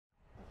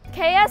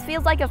KAS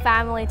feels like a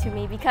family to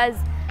me because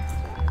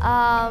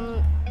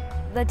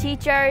the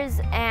teachers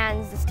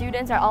and the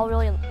students are all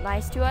really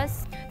nice to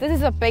us. This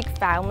is a big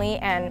family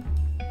and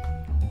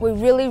we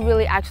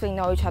really actually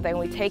know each other and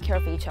we take care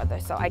of each other.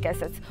 So I guess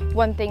that's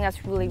one thing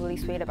that's really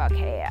sweet about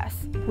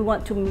KAS. We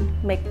want to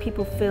make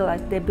people feel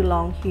like they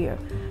belong here.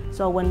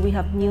 So when we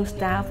have new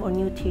staff or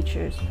new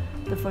teachers,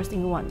 the first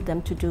thing we want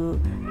them to do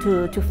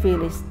to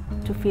feel is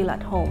to feel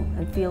at home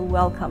and feel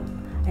welcome.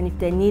 And if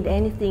they need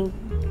anything,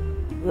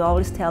 we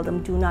always tell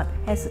them do not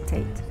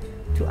hesitate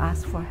to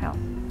ask for help.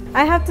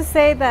 I have to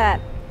say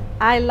that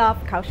I love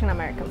Kaohsiung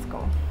American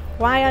School.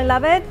 Why I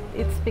love it?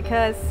 It's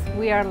because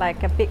we are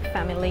like a big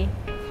family.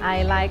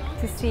 I like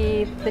to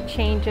see the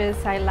changes.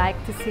 I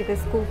like to see the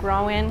school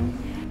growing.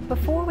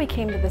 Before we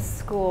came to this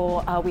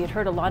school, we had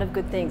heard a lot of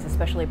good things,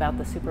 especially about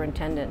the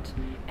superintendent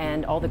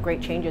and all the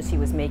great changes he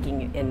was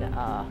making in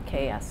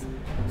KAS.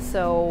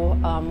 So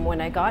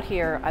when I got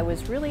here, I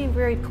was really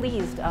very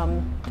pleased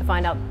to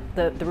find out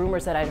the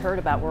rumors that I'd heard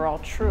about were all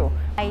true.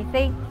 I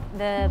think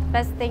the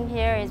best thing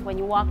here is when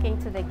you walk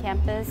into the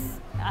campus,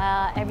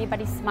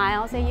 everybody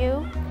smiles at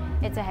you.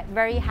 It's a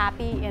very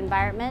happy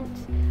environment.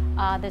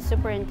 The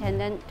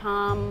superintendent,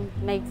 Tom,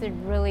 makes it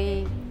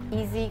really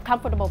easy,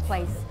 comfortable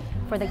place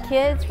for the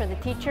kids, for the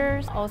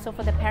teachers, also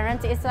for the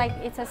parents. It's like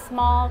it's a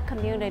small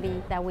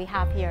community that we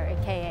have here at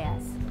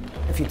KAS.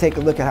 If you take a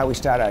look at how we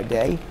start our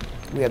day,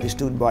 we have the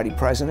student body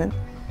president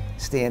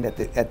stand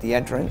at the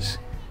entrance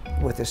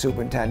with the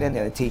superintendent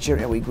and a teacher,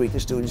 and we greet the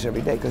students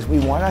every day because we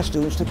want our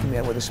students to come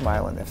in with a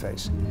smile on their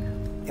face.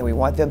 And we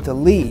want them to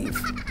leave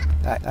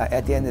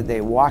at the end of the day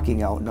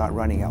walking out, not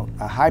running out.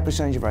 A high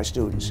percentage of our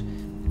students,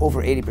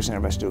 over 80%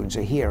 of our students,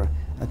 are here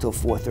until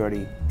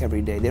 4:30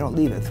 every day. They don't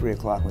leave at 3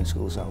 o'clock when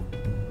school's out.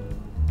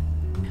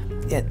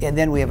 And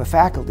then we have a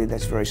faculty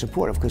that's very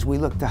supportive because we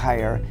look to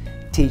hire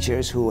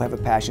teachers who have a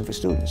passion for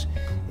students.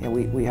 And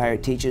we hire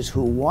teachers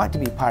who want to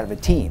be part of a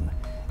team.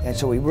 And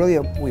so we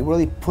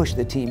really push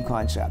the team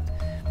concept.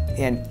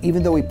 And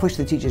even though we push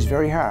the teachers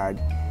very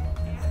hard,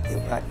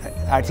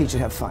 our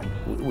teachers have fun.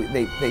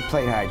 They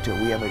play hard too.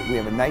 We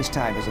have a nice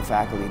time as a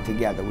faculty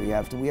together. We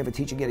have a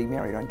teacher getting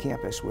married on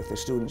campus with the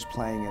students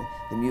playing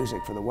the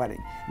music for the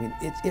wedding. I mean,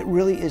 it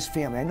really is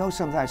family. I know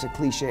sometimes it's a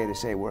cliche to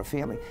say we're a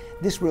family.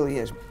 This really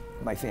is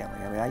my family.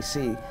 I mean, I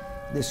see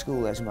this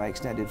school as my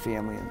extended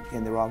family,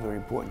 and they're all very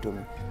important to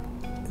me.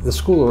 The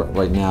school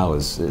right now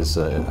is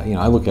you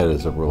know, I look at it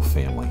as a real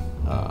family.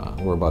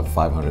 We're about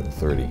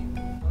 530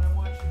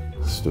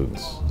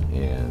 students,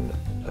 and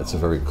it's a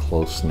very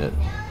close-knit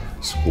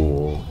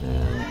school,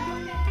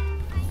 and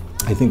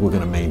I think we're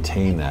going to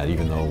maintain that,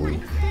 even though we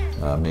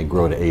may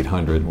grow to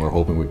 800, and we're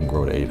hoping we can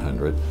grow to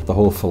 800. The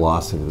whole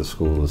philosophy of the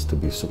school is to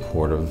be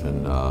supportive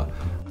and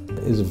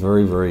is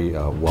very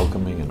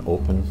welcoming and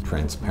open,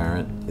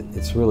 transparent.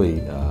 It's really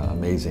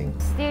amazing.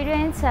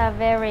 Students are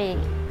very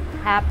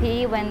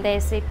happy when they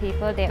see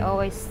people. They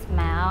always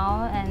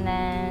smile, and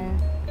then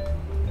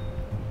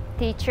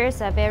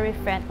teachers are very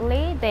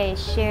friendly. They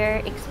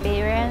share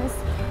experience.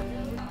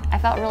 I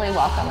felt really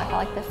welcome. I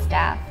felt like the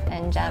staff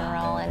in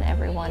general and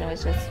everyone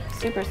was just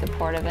super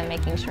supportive in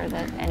making sure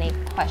that any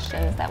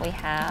questions that we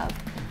have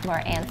were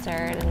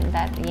answered and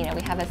that, you know,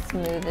 we have as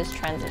smooth as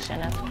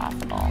transition as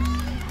possible.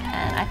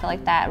 And I feel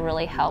like that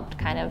really helped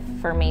kind of,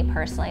 for me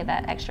personally,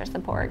 that extra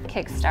support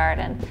kickstart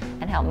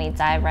and help me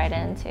dive right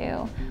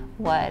into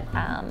what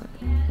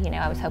you know,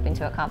 I was hoping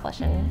to accomplish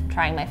in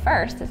trying my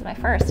first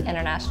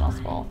international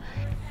school.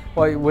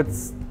 Well,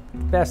 what's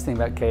the best thing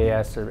about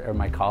KAS are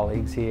my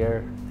colleagues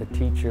here. The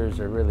teachers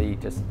are really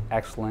just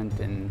excellent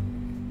and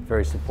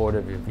very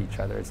supportive of each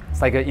other.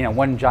 It's like a,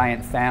 one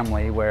giant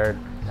family where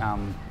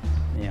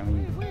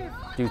you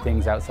do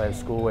things outside of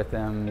school with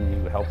them,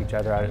 you help each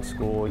other out at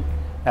school.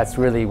 That's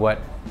really what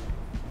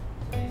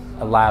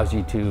allows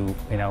you to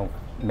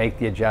make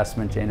the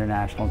adjustment to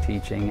international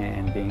teaching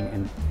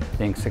and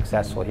being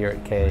successful here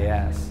at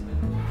KAS.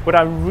 What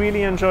I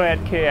really enjoy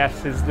at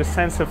KAS is the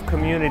sense of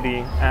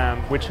community,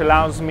 which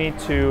allows me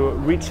to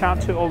reach out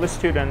to all the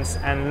students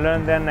and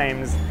learn their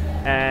names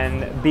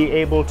and be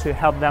able to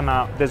help them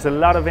out. There's a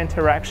lot of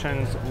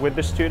interactions with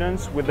the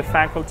students, with the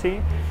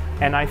faculty,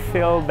 and I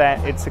feel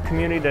that it's a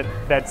community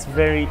that's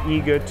very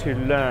eager to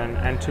learn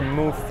and to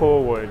move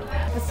forward.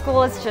 The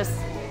school is just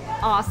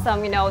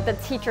awesome. The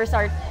teachers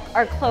are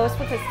close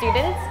with the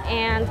students,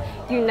 and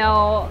you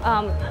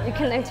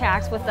can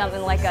interact with them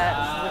in like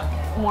a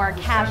more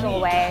casual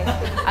way.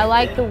 I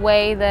like the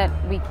way that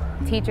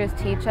teachers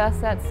teach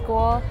us at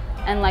school,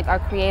 and like our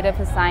creative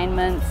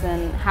assignments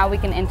and how we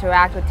can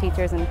interact with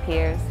teachers and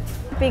peers.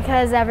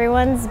 Because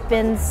everyone's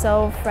been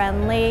so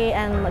friendly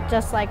and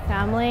just like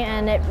family,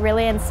 and it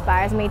really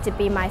inspires me to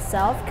be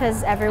myself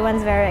because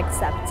everyone's very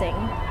accepting.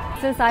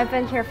 Since I've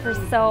been here for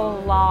so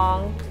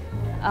long,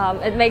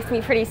 it makes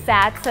me pretty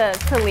sad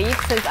to leave,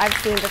 since I've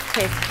seen this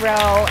place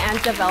grow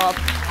and develop.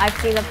 I've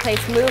seen the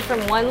place move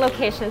from one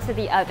location to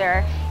the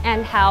other,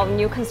 and how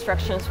new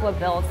constructions were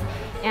built,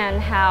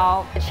 and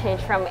how it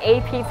changed from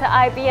AP to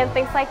IB and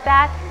things like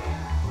that.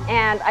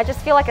 And I just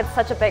feel like it's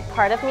such a big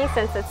part of me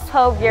since it's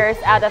 12 years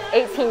out of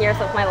 18 years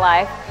of my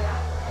life.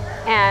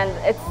 And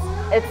it's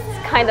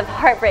kind of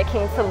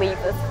heartbreaking to leave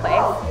this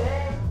place.